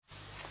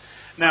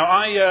Now,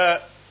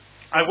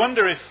 I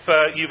wonder if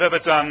you've ever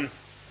done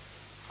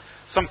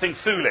something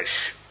foolish.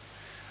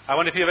 I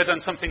wonder if you've ever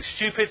done something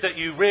stupid that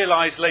you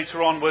realise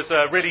later on was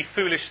a really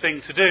foolish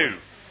thing to do.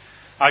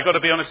 I've got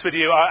to be honest with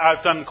you,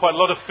 I've done quite a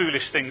lot of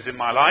foolish things in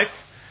my life.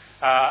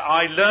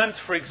 I learnt,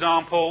 for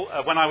example,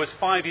 when I was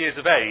 5 years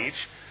of age,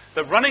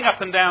 that running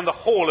up and down the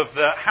hall of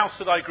the house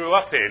that I grew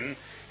up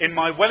in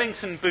my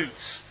Wellington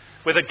boots,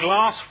 with a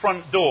glass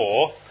front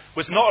door,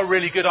 was not a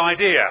really good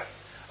idea.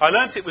 I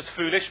learnt it was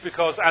foolish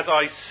because as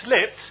I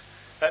slipped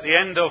at the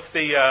end of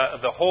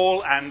the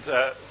hall and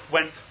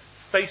went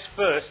face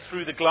first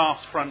through the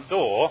glass front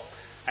door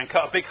and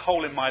cut a big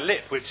hole in my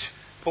lip, which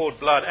poured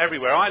blood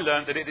everywhere, I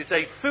learned that it is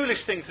a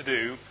foolish thing to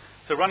do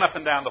to run up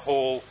and down the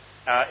hall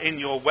in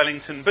your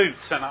Wellington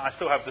boots. And I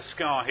still have the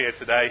scar here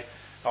today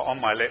on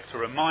my lip to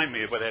remind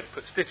me of where they had to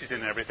put stitches in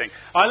and everything.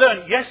 I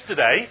learned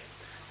yesterday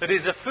that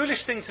it is a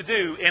foolish thing to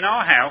do in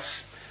our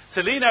house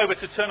to lean over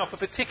to turn off a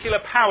particular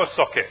power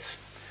socket,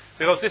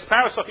 because this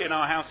power socket in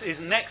our house is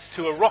next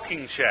to a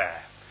rocking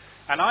chair.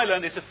 And I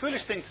learned it's a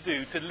foolish thing to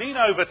do to lean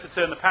over to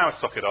turn the power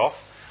socket off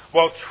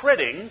while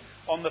treading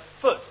on the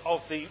foot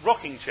of the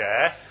rocking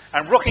chair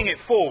and rocking it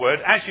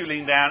forward as you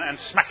lean down and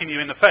smacking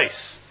you in the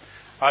face.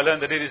 I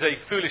learned that it is a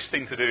foolish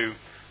thing to do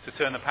to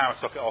turn the power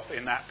socket off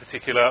in that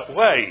particular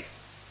way.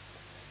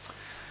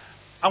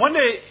 I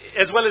wonder,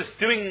 as well as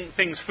doing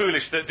things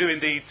foolish that do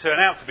indeed turn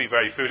out to be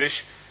very foolish,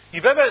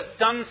 you've ever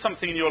done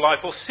something in your life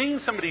or seen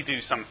somebody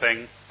do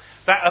something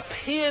that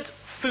appeared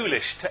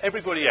foolish to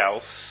everybody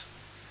else,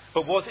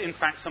 but was in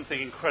fact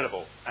something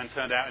incredible and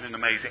turned out in an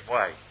amazing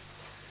way.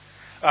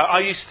 I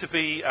used to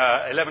be,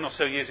 11 or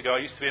so years ago, I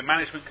used to be a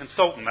management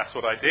consultant. That's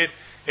what I did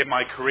in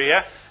my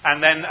career.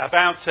 And then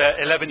about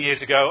 11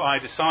 years ago, I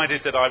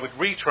decided that I would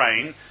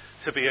retrain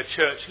to be a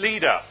church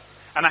leader.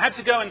 And I had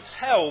to go and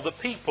tell the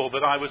people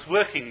that I was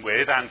working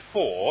with and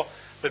for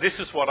that this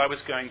was what I was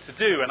going to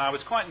do. And I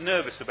was quite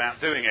nervous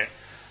about doing it.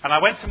 And I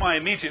went to my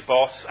immediate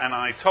boss and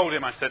I told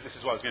him, I said, this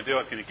is what I was going to do.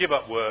 I was going to give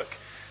up work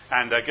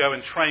and go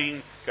and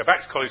train, go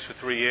back to college for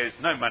 3 years,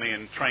 no money,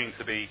 and train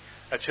to be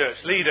a church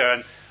leader.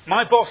 And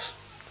my boss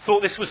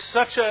thought this was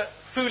such a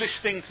foolish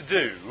thing to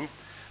do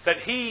that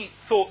he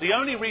thought the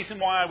only reason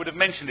why I would have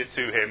mentioned it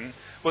to him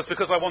was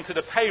because I wanted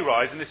a pay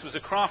rise, and this was a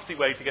crafty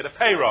way to get a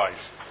pay rise.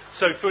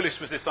 So foolish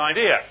was this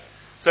idea.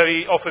 So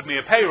he offered me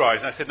a pay rise,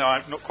 and I said, no,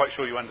 I'm not quite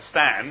sure you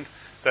understand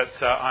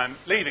that I'm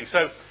leaving.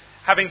 So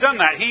having done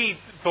that, he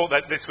thought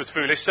that this was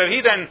foolish, so he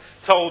then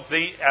told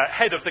the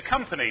head of the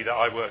company that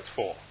I worked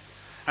for.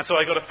 And so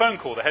I got a phone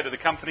call. The head of the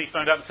company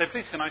phoned up and said,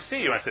 please, can I see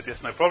you? I said, yes,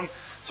 no problem.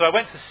 So I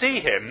went to see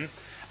him,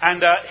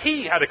 and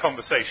he had a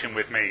conversation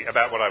with me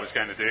about what I was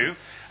going to do.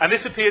 And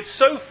this appeared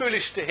so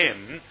foolish to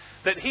him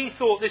that he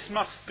thought this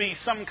must be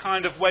some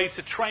kind of way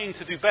to train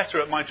to do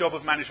better at my job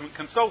of management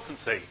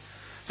consultancy.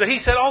 So he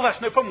said, oh, that's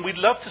no problem. We'd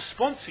love to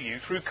sponsor you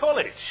through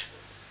college.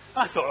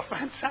 I thought, oh,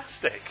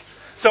 fantastic.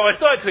 So I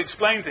started to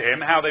explain to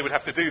him how they would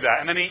have to do that.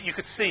 And then you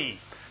could see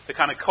the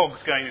kind of cogs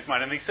going in his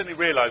mind. And he suddenly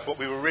realised what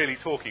we were really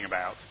talking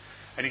about.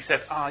 And he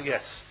said,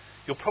 yes,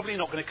 you're probably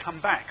not going to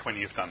come back when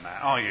you've done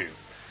that, are you?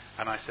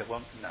 And I said,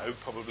 well, no,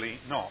 probably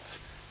not.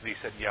 And he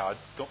said, yeah, I'm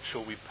not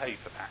sure we pay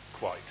for that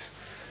quite.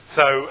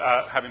 So,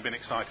 having been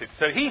excited.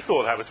 So he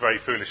thought that was very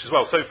foolish as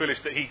well. So foolish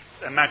that he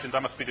imagined I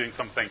must be doing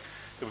something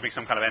that would be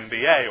some kind of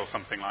MBA or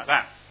something like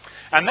that.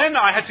 And then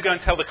I had to go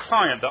and tell the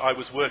client that I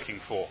was working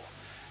for.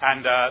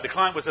 And the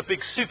client was a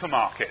big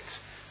supermarket.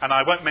 And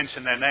I won't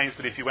mention their names,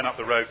 but if you went up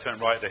the road, turn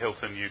right at the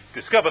Hilton, you'd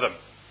discover them.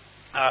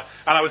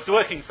 And I was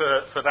working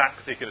for that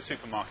particular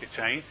supermarket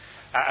chain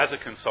as a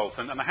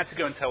consultant, and I had to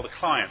go and tell the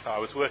client that I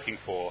was working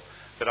for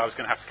that I was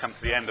going to have to come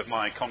to the end of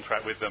my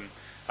contract with them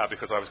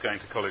because I was going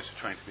to college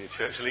to train to be a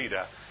church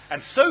leader.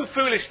 And so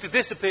foolish did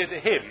this appear to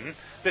him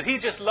that he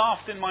just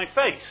laughed in my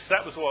face.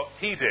 That was what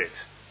he did.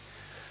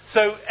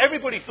 So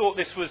everybody thought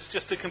this was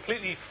just a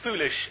completely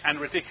foolish and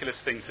ridiculous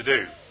thing to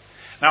do.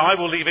 Now, I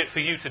will leave it for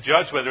you to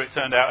judge whether it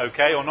turned out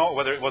okay or not, or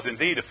whether it was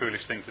indeed a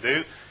foolish thing to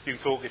do. You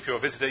can talk, if you're a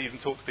visitor, you can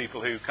talk to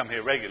people who come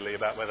here regularly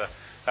about whether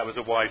that was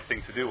a wise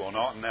thing to do or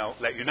not, and they'll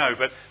let you know.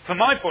 But from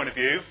my point of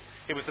view,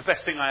 it was the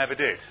best thing I ever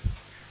did.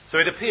 So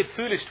it appeared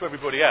foolish to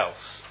everybody else,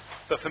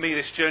 but for me,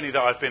 this journey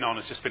that I've been on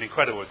has just been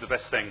incredible. It's the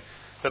best thing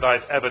that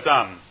I've ever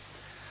done.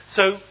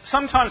 So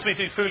sometimes we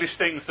do foolish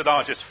things that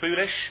are just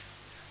foolish.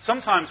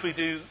 Sometimes we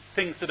do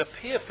things that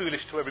appear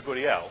foolish to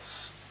everybody else,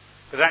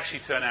 that actually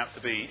turn out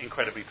to be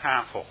incredibly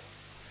powerful.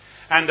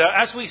 And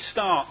as we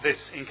start this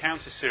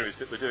encounter series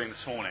that we're doing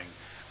this morning,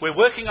 we're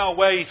working our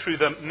way through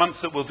the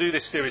months that we'll do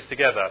this series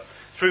together,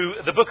 through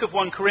the book of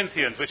 1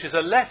 Corinthians, which is a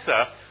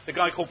letter the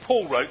guy called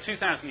Paul wrote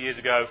 2,000 years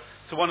ago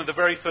to one of the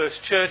very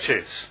first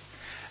churches.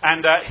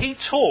 And he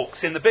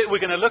talks in the bit we're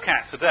going to look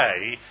at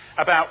today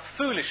about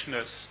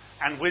foolishness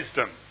and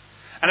wisdom,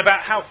 and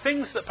about how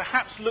things that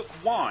perhaps look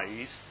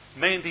wise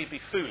may indeed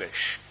be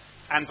foolish,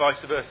 and vice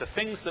versa.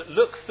 Things that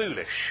look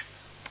foolish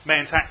may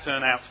in fact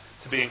turn out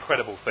to be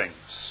incredible things.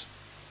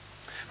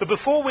 But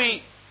before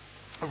we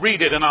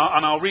read it, and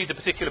I'll read the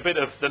particular bit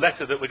of the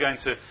letter that we're going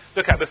to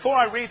look at. Before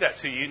I read that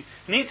to you,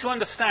 you need to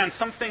understand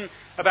something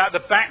about the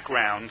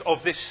background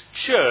of this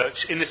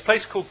church in this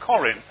place called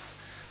Corinth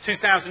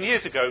 2,000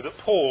 years ago that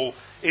Paul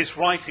is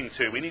writing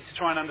to. We need to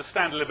try and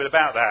understand a little bit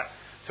about that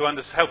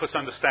to help us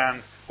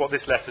understand what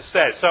this letter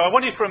says. So I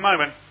want you for a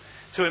moment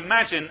to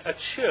imagine a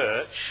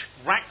church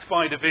racked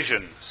by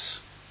divisions.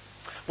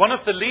 One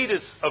of the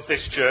leaders of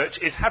this church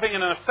is having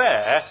an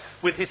affair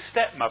with his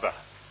stepmother.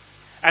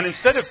 And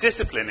instead of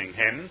disciplining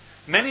him,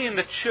 many in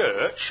the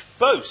church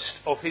boast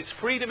of his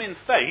freedom in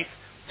faith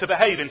to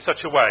behave in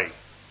such a way.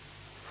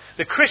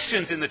 The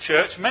Christians in the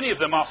church, many of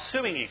them are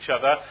suing each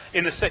other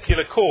in the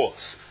secular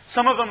courts.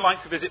 Some of them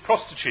like to visit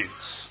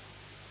prostitutes.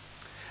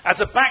 As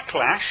a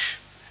backlash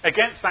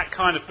against that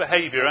kind of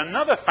behaviour,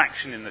 another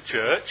faction in the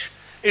church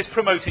is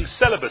promoting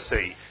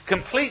celibacy,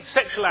 complete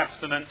sexual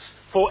abstinence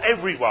for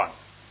everyone.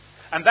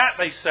 And that,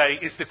 they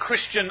say, is the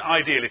Christian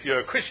ideal. If you're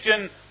a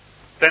Christian,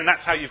 then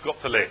that's how you've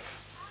got to live.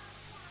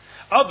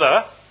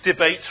 Other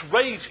debates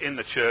rage in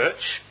the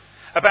church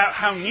about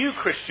how new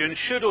Christians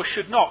should or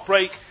should not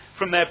break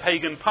from their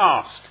pagan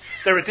past.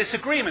 There are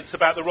disagreements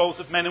about the roles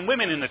of men and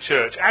women in the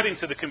church, adding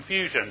to the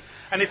confusion.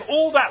 And if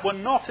all that were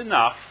not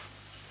enough,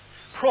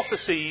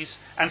 prophecies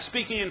and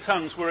speaking in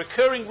tongues were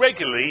occurring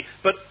regularly,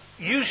 but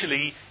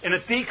usually in a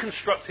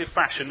deconstructive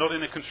fashion, not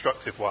in a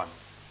constructive one.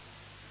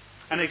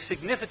 And a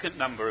significant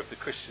number of the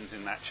Christians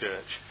in that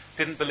church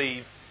didn't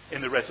believe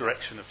in the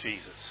resurrection of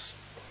Jesus.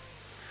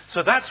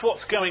 So that's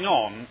what's going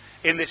on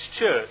in this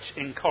church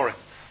in Corinth.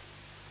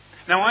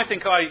 Now, I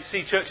think I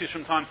see churches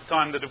from time to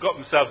time that have got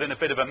themselves in a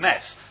bit of a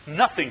mess.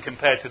 Nothing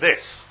compared to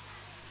this.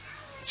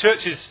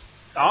 Churches,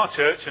 our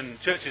church and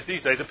churches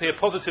these days, appear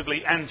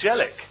positively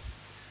angelic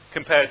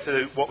compared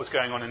to what was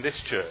going on in this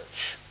church.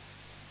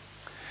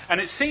 And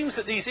it seems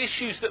that these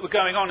issues that were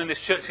going on in this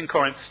church in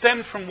Corinth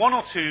stemmed from one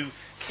or two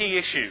key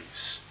issues.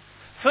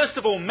 First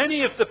of all,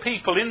 many of the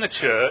people in the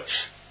church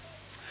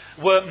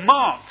were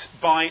marked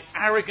by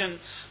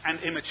arrogance and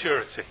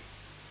immaturity.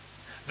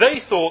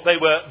 They thought they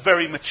were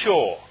very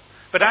mature.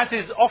 But as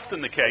is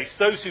often the case,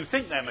 those who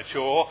think they're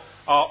mature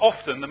are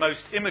often the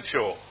most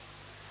immature.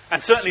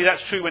 And certainly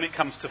that's true when it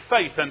comes to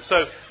faith. And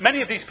so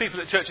many of these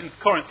people at church in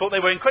Corinth thought they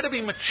were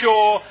incredibly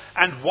mature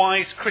and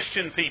wise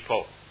Christian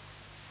people.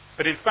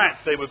 But in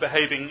fact, they were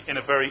behaving in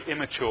a very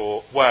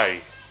immature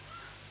way.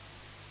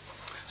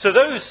 So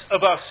those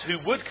of us who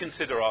would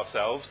consider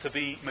ourselves to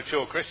be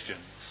mature Christians,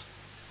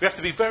 we have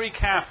to be very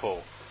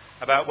careful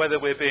about whether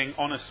we're being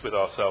honest with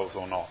ourselves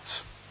or not.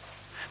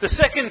 The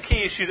second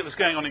key issue that was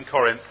going on in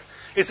Corinth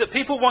is that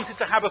people wanted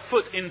to have a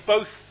foot in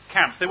both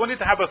camps. They wanted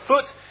to have a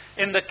foot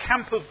in the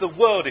camp of the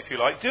world, if you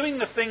like, doing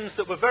the things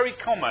that were very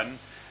common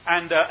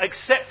and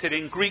accepted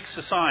in Greek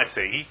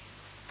society.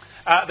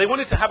 They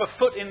wanted to have a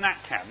foot in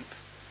that camp,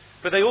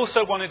 but they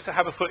also wanted to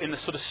have a foot in the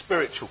sort of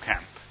spiritual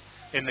camp,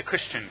 in the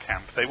Christian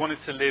camp. They wanted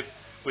to live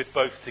with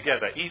both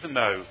together, even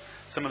though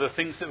some of the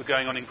things that were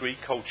going on in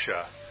Greek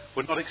culture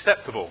were not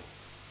acceptable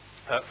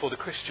for the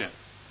Christian.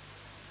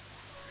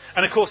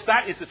 And of course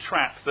that is a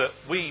trap that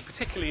we,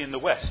 particularly in the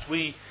West,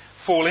 we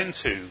fall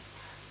into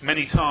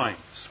many times.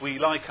 We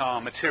like our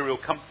material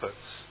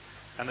comforts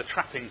and the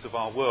trappings of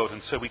our world,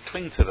 and so we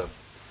cling to them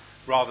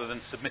rather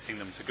than submitting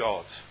them to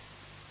God.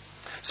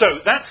 So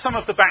that's some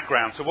of the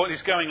background to what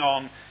is going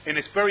on in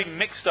this very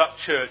mixed up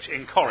church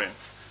in Corinth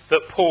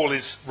that Paul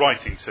is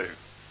writing to.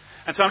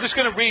 And so I'm just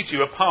going to read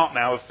you a part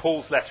now of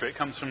Paul's letter. It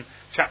comes from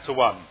chapter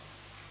 1.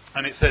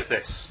 And it says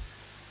this: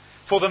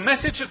 "For the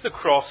message of the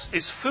cross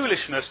is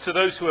foolishness to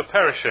those who are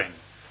perishing,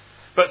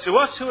 but to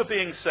us who are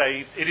being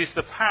saved it is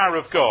the power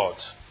of God.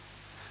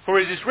 For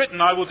it is written,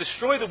 I will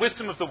destroy the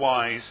wisdom of the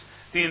wise,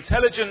 the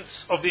intelligence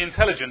of the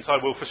intelligent I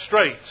will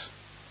frustrate.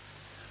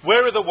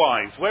 Where are the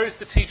wise? Where is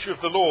the teacher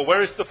of the law?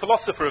 Where is the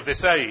philosopher of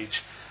this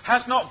age?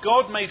 Has not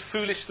God made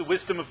foolish the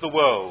wisdom of the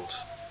world?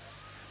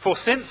 For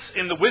since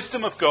in the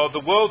wisdom of God the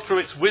world through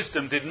its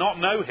wisdom did not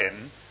know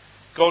him,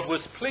 God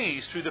was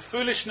pleased through the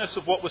foolishness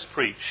of what was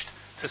preached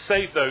to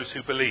save those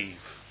who believe.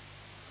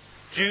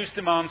 Jews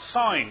demand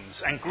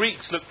signs and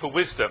Greeks look for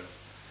wisdom.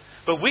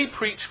 But we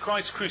preach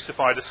Christ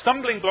crucified, a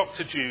stumbling block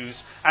to Jews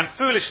and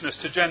foolishness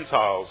to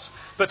Gentiles.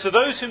 But to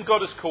those whom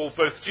God has called,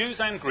 both Jews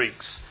and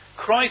Greeks,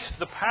 Christ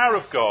the power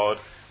of God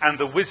and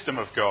the wisdom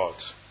of God.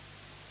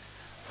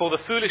 For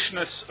the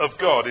foolishness of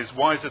God is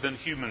wiser than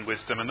human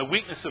wisdom, and the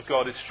weakness of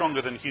God is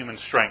stronger than human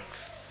strength.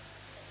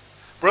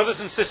 Brothers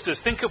and sisters,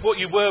 think of what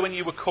you were when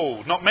you were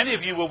called. Not many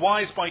of you were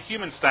wise by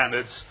human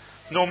standards,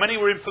 nor many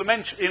were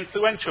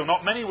influential,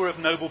 not many were of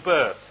noble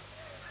birth.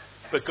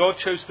 But God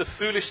chose the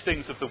foolish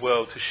things of the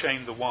world to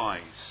shame the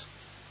wise.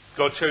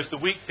 God chose the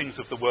weak things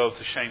of the world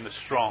to shame the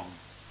strong.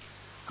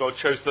 God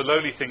chose the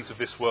lowly things of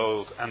this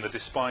world and the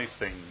despised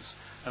things,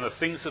 and the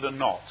things that are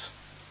not,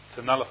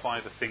 to nullify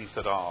the things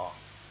that are,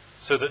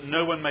 so that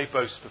no one may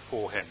boast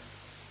before him.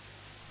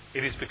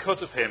 It is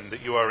because of him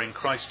that you are in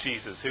Christ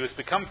Jesus, who has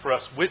become for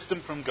us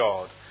wisdom from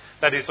God,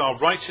 that is our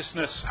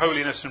righteousness,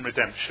 holiness and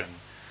redemption.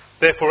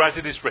 Therefore, as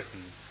it is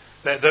written,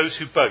 let those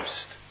who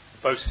boast,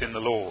 boast in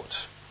the Lord."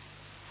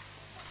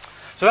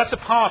 So that's a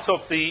part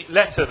of the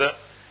letter that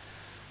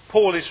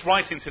Paul is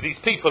writing to these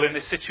people in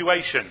this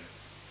situation.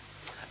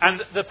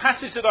 And the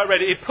passage that I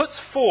read, it puts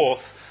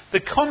forth the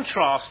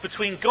contrast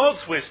between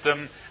God's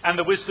wisdom and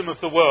the wisdom of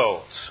the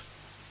world.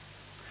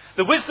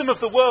 The wisdom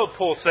of the world,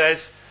 Paul says,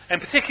 and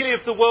particularly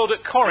of the world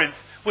at Corinth,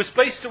 was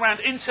based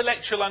around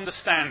intellectual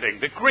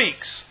understanding. The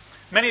Greeks,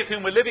 many of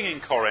whom were living in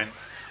Corinth,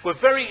 were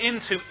very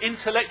into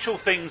intellectual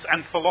things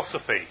and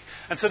philosophy.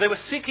 And so they were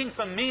seeking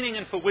for meaning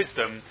and for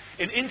wisdom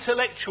in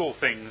intellectual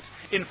things,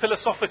 in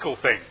philosophical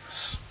things.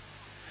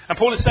 And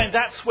Paul is saying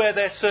that's where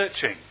they're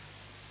searching.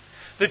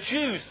 The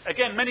Jews,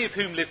 again, many of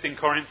whom lived in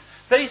Corinth,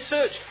 they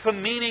searched for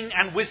meaning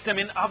and wisdom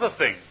in other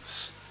things.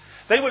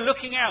 They were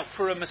looking out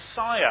for a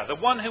Messiah, the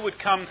one who would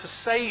come to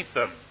save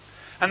them.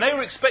 And they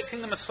were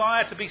expecting the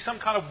Messiah to be some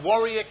kind of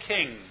warrior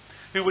king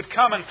who would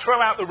come and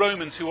throw out the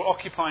Romans who were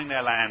occupying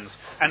their lands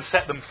and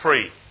set them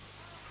free.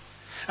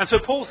 And so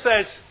Paul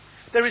says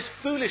there is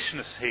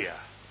foolishness here,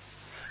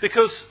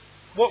 because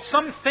what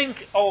some think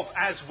of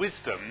as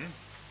wisdom,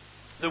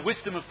 the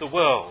wisdom of the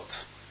world,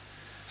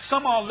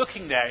 some are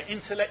looking there at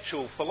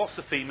intellectual,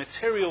 philosophy,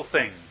 material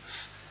things,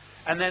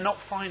 and they're not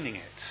finding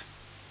it.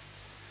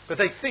 But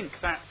they think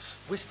that's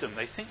wisdom.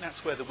 They think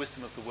that's where the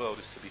wisdom of the world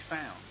is to be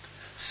found.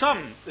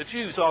 Some, the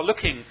Jews, are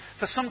looking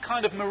for some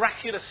kind of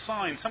miraculous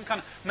sign, some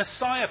kind of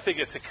Messiah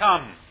figure to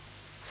come.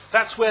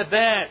 That's where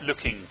they're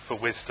looking for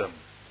wisdom.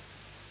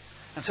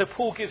 And so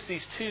Paul gives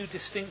these two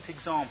distinct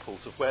examples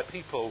of where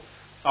people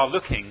are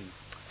looking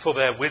for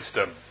their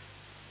wisdom.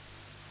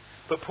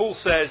 But Paul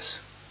says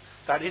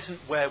that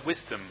isn't where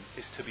wisdom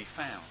is to be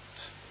found.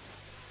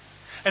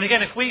 And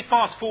again, if we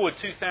fast forward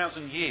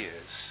 2,000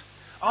 years,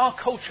 our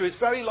culture is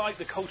very like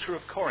the culture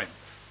of Corinth.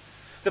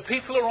 The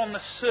people are on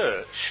the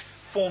search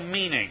for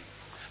meaning.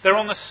 They're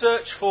on the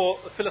search for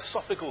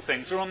philosophical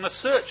things. They're on the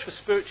search for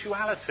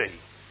spirituality.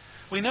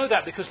 We know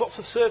that because lots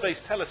of surveys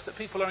tell us that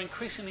people are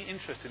increasingly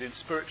interested in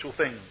spiritual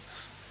things.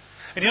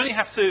 And you only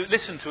have to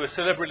listen to a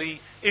celebrity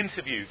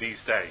interview these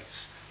days,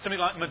 something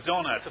like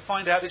Madonna, to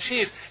find out that she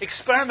is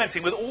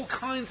experimenting with all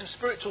kinds of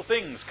spiritual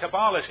things.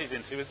 Kabbalah she's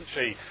into, isn't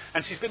she?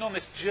 And she's been on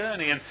this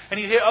journey. And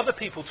you hear other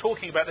people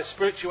talking about the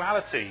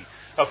spirituality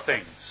of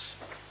things.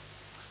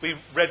 We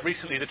read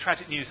recently the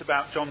tragic news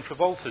about John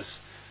Travolta's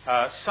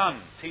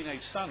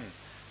teenage son,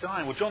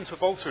 dying. Well, John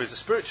Travolta is a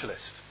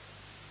spiritualist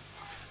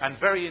and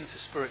very into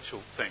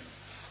spiritual things.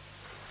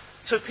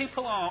 So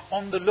people are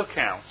on the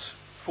lookout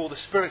for the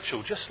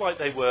spiritual, just like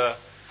they were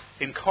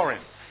in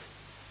Corinth.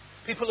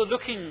 People are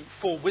looking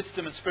for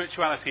wisdom and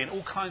spirituality in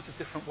all kinds of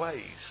different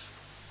ways.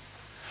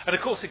 And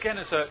of course, again,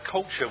 as a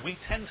culture, we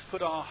tend to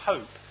put our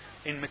hope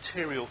in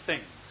material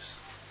things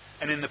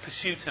and in the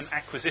pursuit and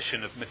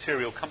acquisition of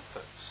material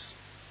comforts.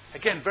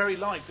 Again, very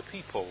like the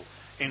people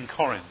in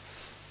Corinth.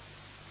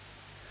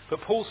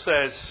 But Paul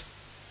says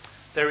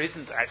there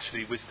isn't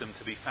actually wisdom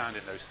to be found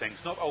in those things,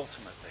 not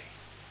ultimately.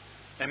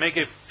 They may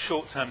give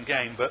short-term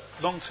gain, but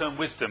long-term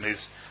wisdom is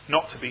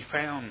not to be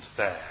found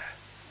there.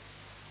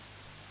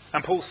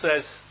 And Paul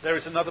says there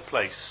is another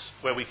place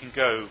where we can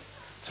go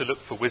to look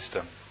for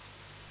wisdom.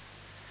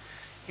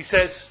 He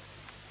says,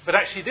 but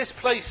actually this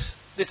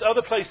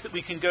other place that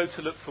we can go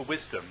to look for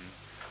wisdom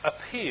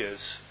appears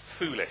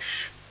foolish.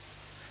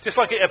 Just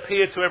like it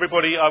appeared to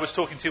everybody I was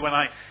talking to when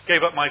I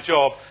gave up my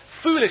job,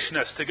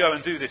 foolishness to go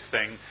and do this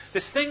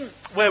thing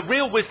where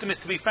real wisdom is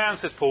to be found,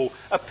 says Paul,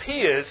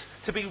 appears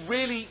to be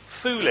really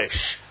foolish.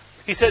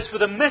 He says, for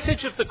the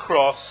message of the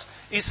cross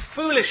is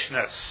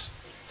foolishness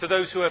to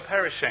those who are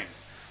perishing.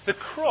 The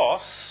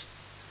cross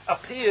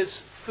appears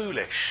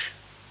foolish.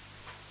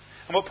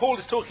 And what Paul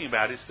is talking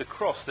about is the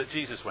cross that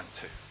Jesus went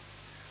to,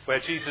 where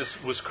Jesus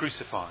was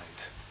crucified.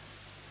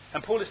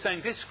 And Paul is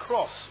saying this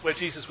cross where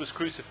Jesus was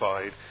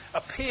crucified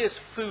appears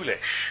foolish.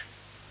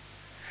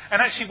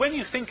 And actually, when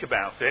you think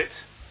about it,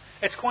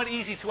 it's quite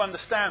easy to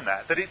understand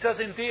that it does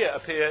indeed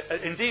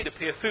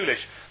appear foolish.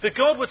 That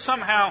God would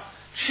somehow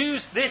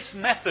choose this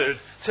method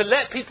to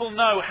let people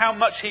know how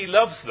much he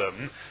loves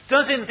them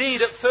does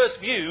indeed, at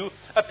first view,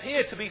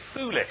 appear to be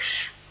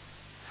foolish.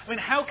 I mean,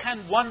 how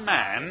can one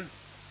man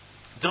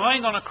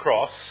dying on a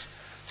cross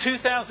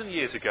 2,000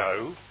 years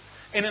ago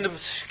in an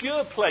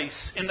obscure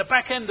place in the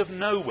back end of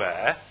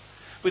nowhere,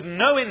 with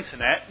no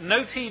internet,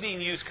 no TV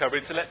news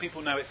coverage to let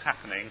people know it's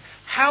happening,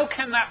 how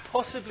can that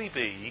possibly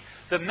be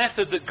the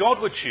method that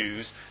God would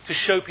choose to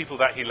show people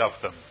that he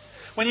loved them?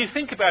 When you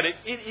think about it,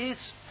 it is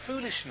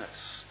foolishness.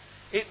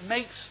 It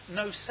makes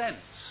no sense.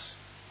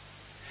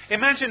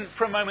 Imagine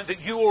for a moment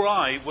that you or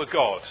I were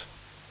God,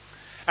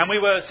 and we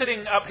were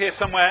sitting up here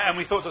somewhere and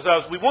we thought to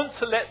ourselves, we want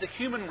to let the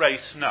human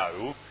race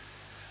know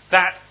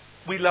that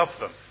we love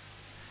them.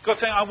 God's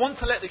saying, I want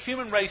to let the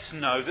human race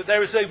know that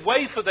there is a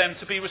way for them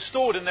to be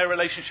restored in their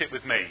relationship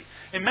with me.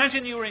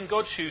 Imagine you were in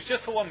God's shoes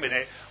just for 1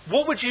 minute.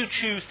 What would you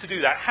choose to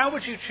do that? How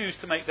would you choose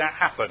to make that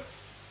happen?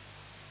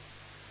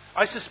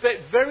 I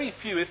suspect very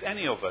few, if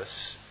any of us,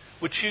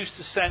 would choose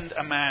to send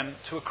a man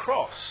to a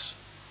cross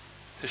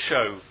to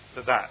show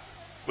that that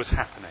was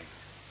happening.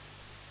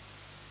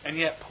 And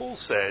yet Paul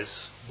says,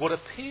 what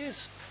appears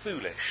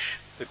foolish,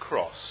 the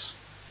cross,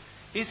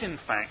 is in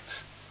fact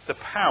the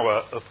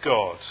power of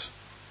God.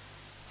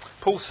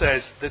 Paul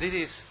says that it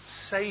is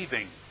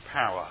saving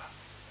power.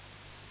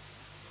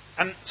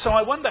 And so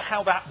I wonder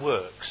how that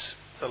works.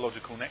 The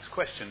logical next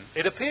question.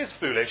 It appears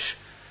foolish.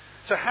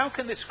 So how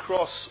can this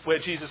cross where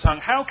Jesus hung,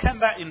 how can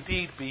that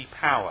indeed be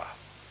power?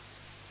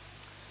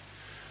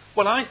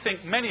 Well, I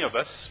think many of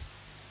us,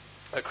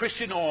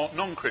 Christian or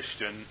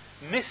non-Christian,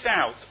 miss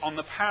out on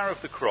the power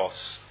of the cross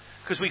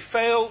because we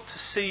fail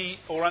to see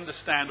or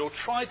understand or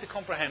try to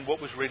comprehend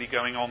what was really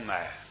going on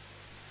there.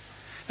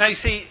 Now you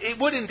see, it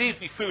would indeed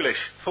be foolish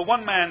for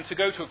one man to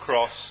go to a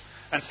cross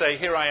and say,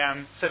 here I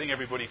am, setting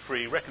everybody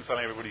free,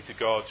 reconciling everybody to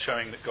God,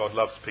 showing that God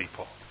loves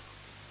people.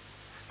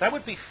 That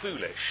would be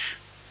foolish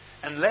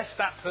unless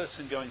that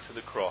person going to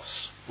the cross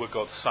were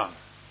God's Son.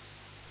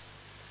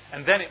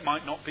 And then it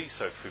might not be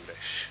so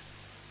foolish.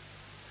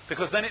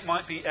 Because then it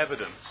might be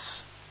evidence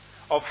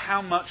of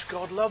how much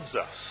God loves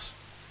us,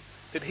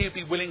 that he would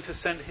be willing to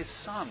send his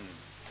Son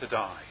to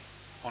die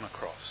on a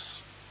cross.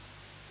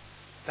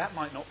 That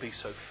might not be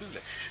so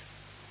foolish.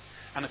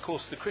 And of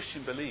course the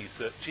Christian believes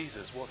that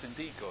Jesus was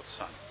indeed God's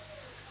Son,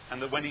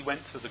 and that when he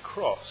went to the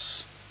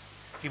cross,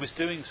 he was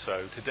doing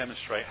so to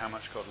demonstrate how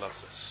much God loves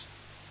us.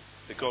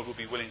 That God would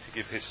be willing to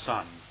give his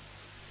Son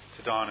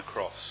to die on a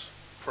cross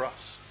for us.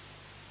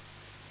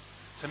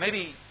 So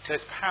maybe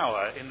there's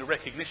power in the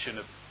recognition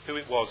of who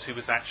it was who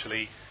was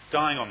actually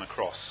dying on the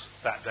cross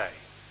that day,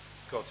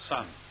 God's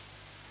Son.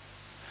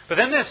 But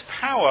then there's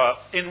power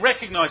in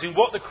recognizing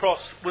what the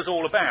cross was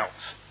all about.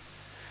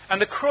 And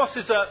the cross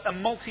is a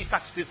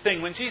multifaceted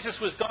thing. When Jesus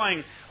was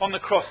dying on the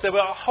cross, there were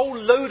a whole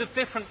load of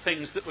different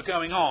things that were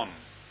going on.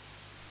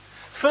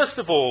 First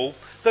of all,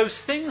 those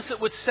things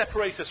that would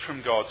separate us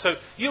from God. So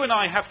you and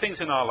I have things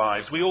in our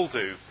lives, we all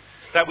do,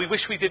 that we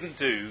wish we didn't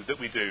do, that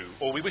we do.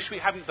 Or we wish we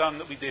hadn't done,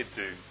 that we did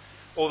do.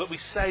 Or that we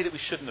say that we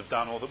shouldn't have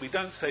done, or that we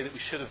don't say that we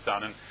should have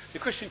done. And the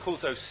Christian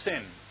calls those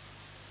sin.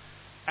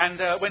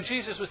 And when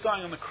Jesus was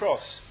dying on the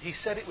cross, he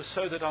said it was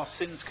so that our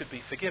sins could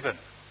be forgiven.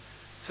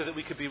 So that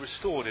we could be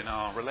restored in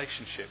our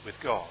relationship with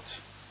God.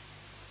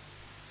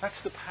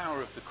 That's the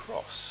power of the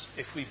cross,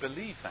 if we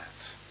believe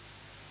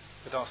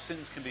that our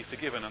sins can be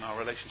forgiven and our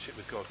relationship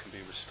with God can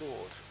be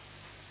restored.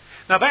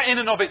 Now that in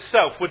and of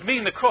itself would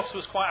mean the cross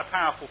was quite a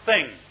powerful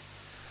thing.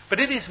 But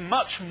it is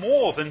much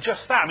more than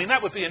just that. I mean,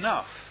 that would be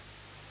enough.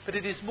 But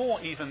it is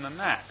more even than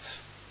that.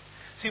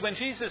 See, when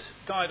Jesus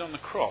died on the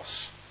cross,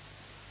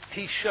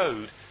 he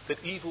showed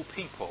that evil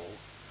people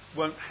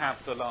won't have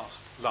the last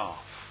laugh.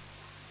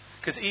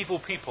 Because evil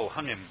people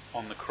hung him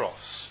on the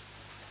cross.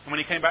 And when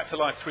he came back to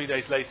life 3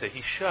 days later,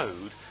 he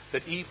showed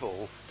that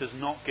evil does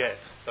not get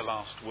the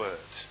last word.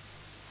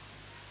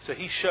 So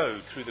he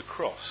showed through the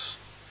cross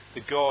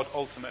that God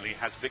ultimately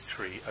has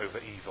victory over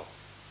evil.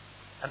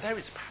 And there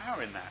is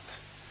power in that.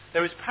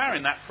 There is power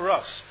in that for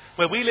us,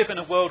 where we live in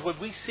a world where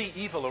we see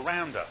evil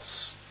around us.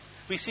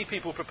 We see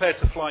people prepared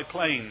to fly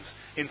planes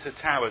into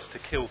towers to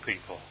kill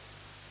people.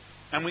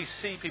 And we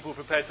see people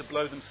prepared to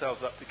blow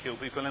themselves up to kill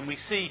people. And we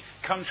see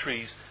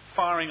countries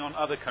firing on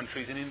other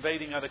countries and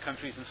invading other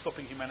countries and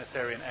stopping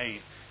humanitarian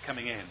aid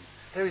coming in.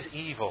 There is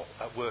evil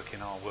at work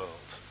in our world.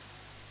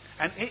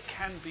 And it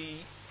can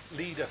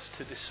lead us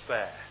to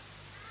despair.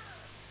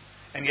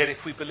 And yet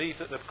if we believe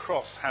that the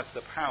cross has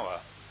the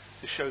power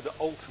to show that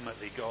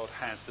ultimately God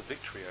has the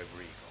victory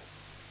over evil,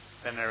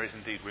 then there is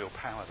indeed real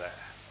power there.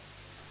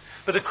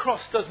 But the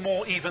cross does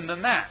more even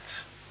than that.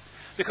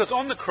 Because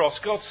on the cross,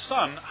 God's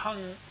Son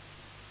hung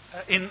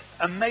in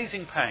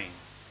amazing pain,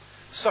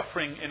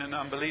 suffering in an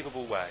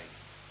unbelievable way.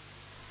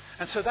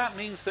 And so that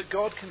means that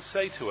God can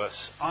say to us,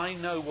 I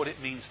know what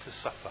it means to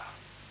suffer.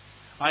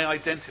 I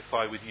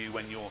identify with you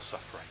when you're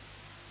suffering.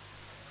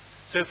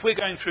 So if we're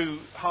going through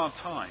hard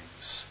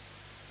times,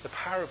 the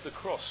power of the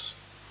cross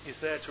is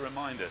there to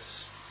remind us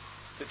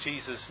that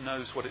Jesus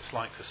knows what it's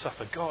like to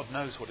suffer. God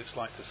knows what it's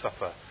like to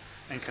suffer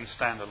and can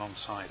stand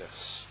alongside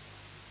us.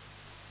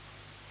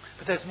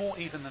 But there's more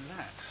even than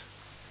that.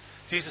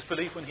 Jesus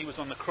believed when he was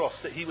on the cross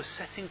that he was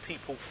setting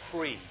people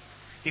free.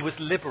 He was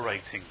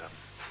liberating them.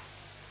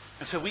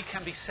 And so we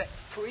can be set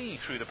free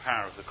through the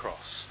power of the cross.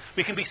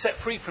 We can be set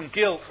free from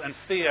guilt and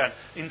fear,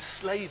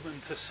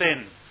 enslavement to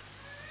sin.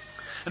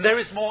 And there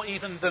is more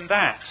even than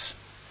that.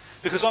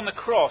 Because on the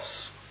cross,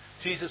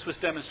 Jesus was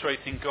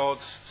demonstrating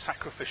God's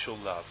sacrificial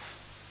love.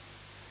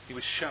 He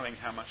was showing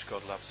how much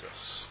God loves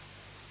us.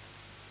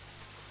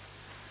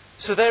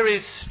 So there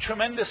is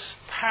tremendous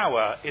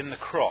power in the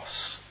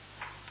cross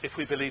if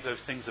we believe those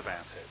things about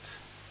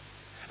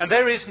it. And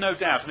there is no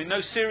doubt,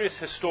 no serious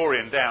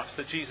historian doubts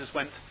that Jesus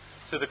went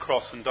to the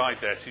cross and died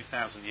there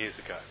 2,000 years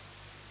ago.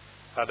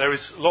 There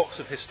is lots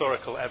of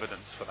historical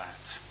evidence for that.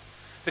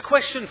 The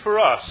question for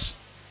us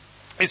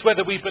is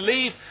whether we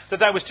believe that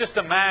that was just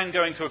a man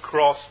going to a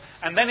cross,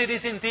 and then it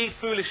is indeed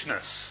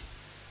foolishness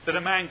that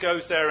a man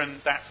goes there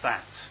and that's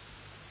that.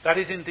 That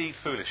is indeed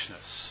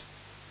foolishness.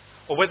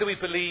 Or whether we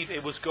believe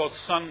it was God's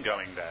Son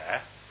going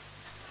there,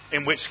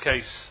 in which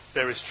case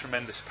there is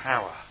tremendous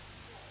power.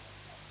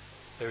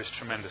 There is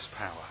tremendous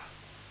power.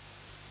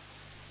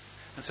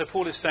 And so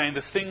Paul is saying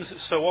the things that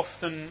so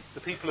often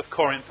the people of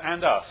Corinth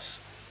and us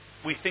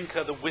we think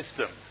are the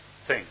wisdom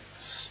things,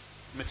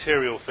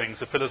 material things,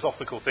 the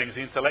philosophical things,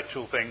 the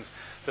intellectual things,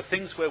 the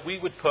things where we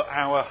would put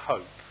our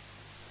hope,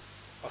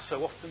 are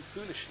so often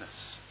foolishness.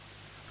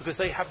 Because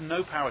they have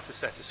no power to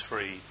set us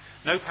free,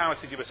 no power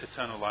to give us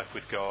eternal life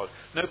with God,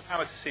 no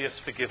power to see us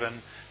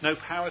forgiven, no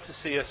power to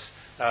see us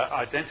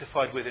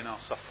identified within our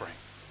suffering.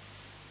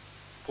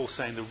 Paul's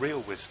saying the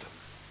real wisdom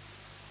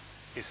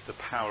is the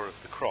power of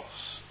the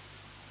cross.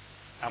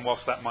 And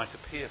whilst that might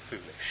appear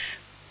foolish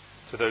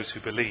to those who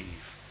believe,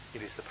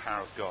 it is the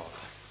power of God.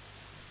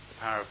 The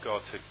power of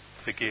God to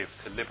forgive,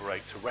 to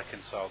liberate, to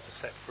reconcile,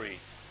 to set free,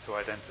 to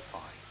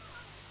identify.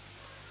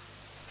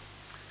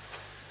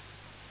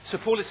 So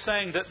Paul is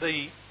saying that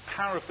the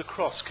power of the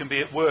cross can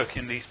be at work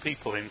in these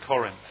people in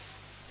Corinth.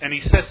 And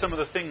he says some of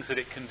the things that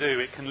it can do.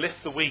 It can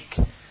lift the weak.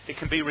 It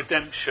can be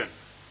redemption.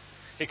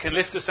 It can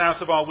lift us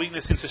out of our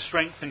weakness into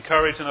strength and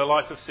courage and a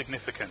life of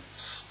significance.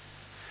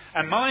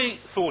 And my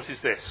thought is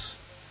this.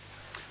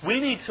 We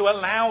need to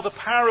allow the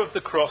power of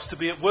the cross to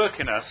be at work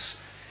in us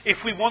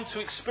if we want to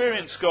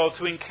experience God,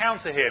 to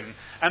encounter him,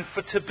 and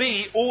to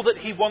be all that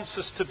he wants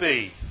us to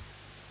be.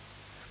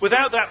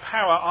 Without that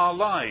power, our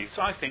lives,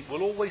 I think,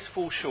 will always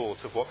fall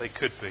short of what they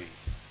could be.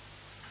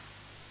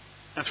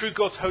 And through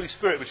God's Holy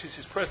Spirit, which is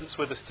his presence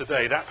with us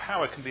today, that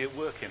power can be at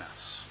work in us.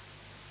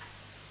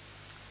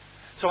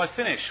 So I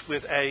finish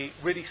with a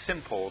really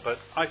simple, but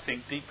I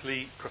think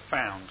deeply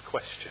profound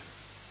question.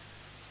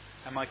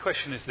 And my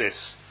question is this.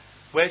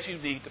 Where do you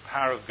need the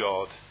power of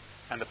God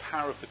and the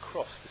power of the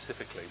cross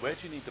specifically? Where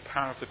do you need the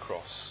power of the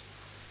cross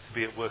to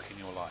be at work in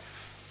your life?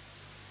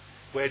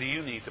 Where do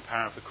you need the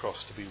power of the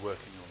cross to be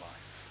working in your life?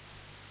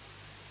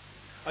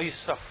 Are you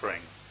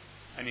suffering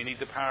and you need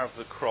the power of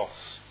the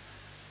cross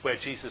where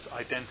Jesus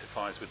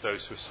identifies with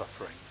those who are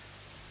suffering?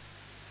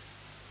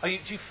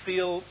 Do you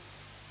feel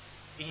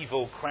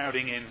evil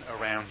crowding in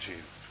around you?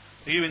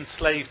 Are you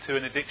enslaved to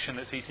an addiction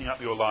that's eating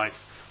up your life,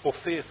 or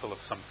fearful of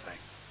something?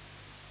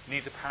 You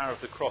need the power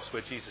of the cross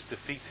where Jesus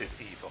defeated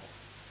evil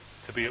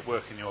to be at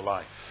work in your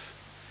life.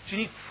 Do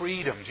you need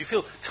freedom? Do you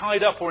feel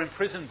tied up or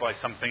imprisoned by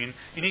something and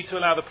you need to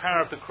allow the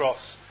power of the cross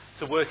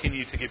to work in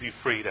you to give you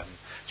freedom?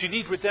 Do you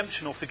need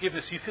redemption or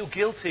forgiveness? You feel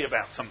guilty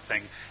about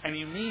something and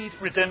you need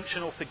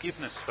redemption or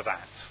forgiveness for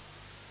that.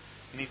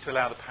 You need to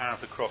allow the power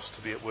of the cross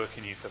to be at work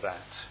in you for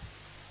that.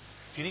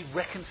 Do you need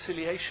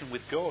reconciliation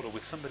with God or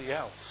with somebody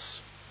else?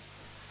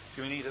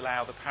 Do you need to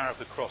allow the power of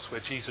the cross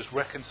where Jesus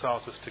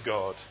reconciles us to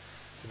God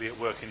to be at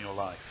work in your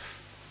life?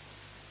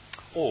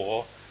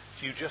 Or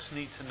do you just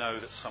need to know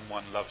that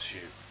someone loves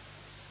you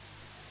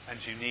and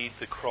you need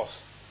the cross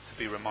to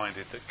be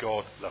reminded that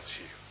God loves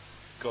you?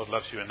 God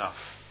loves you enough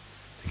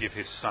to give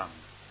his Son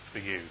for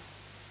you.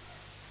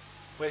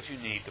 Where do you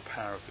need the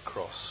power of the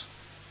cross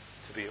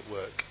to be at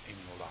work in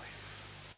your life?